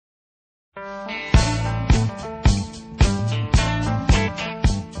Hey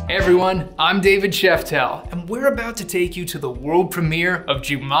everyone, I'm David Sheftell, and we're about to take you to the world premiere of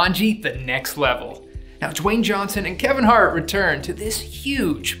Jumanji: The Next Level. Now, Dwayne Johnson and Kevin Hart return to this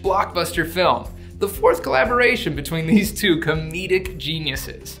huge blockbuster film, the fourth collaboration between these two comedic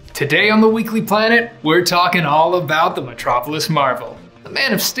geniuses. Today on the Weekly Planet, we're talking all about the Metropolis Marvel, the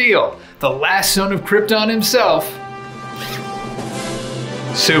Man of Steel, the last son of Krypton himself,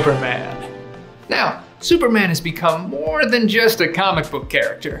 Superman. Now, Superman has become more than just a comic book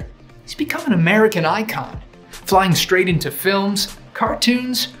character. He's become an American icon, flying straight into films,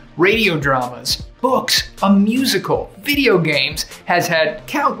 cartoons, radio dramas, books, a musical, video games, has had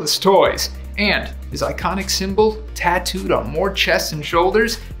countless toys, and his iconic symbol tattooed on more chests and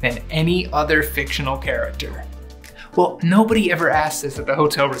shoulders than any other fictional character. Well, nobody ever asks this at the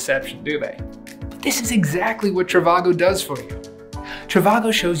hotel reception, do they? But this is exactly what Trivago does for you.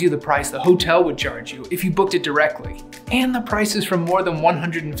 Trivago shows you the price the hotel would charge you if you booked it directly, and the prices from more than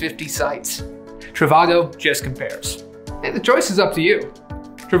 150 sites. Trivago just compares. And the choice is up to you.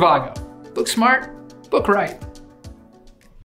 Trivago. Book smart, book right.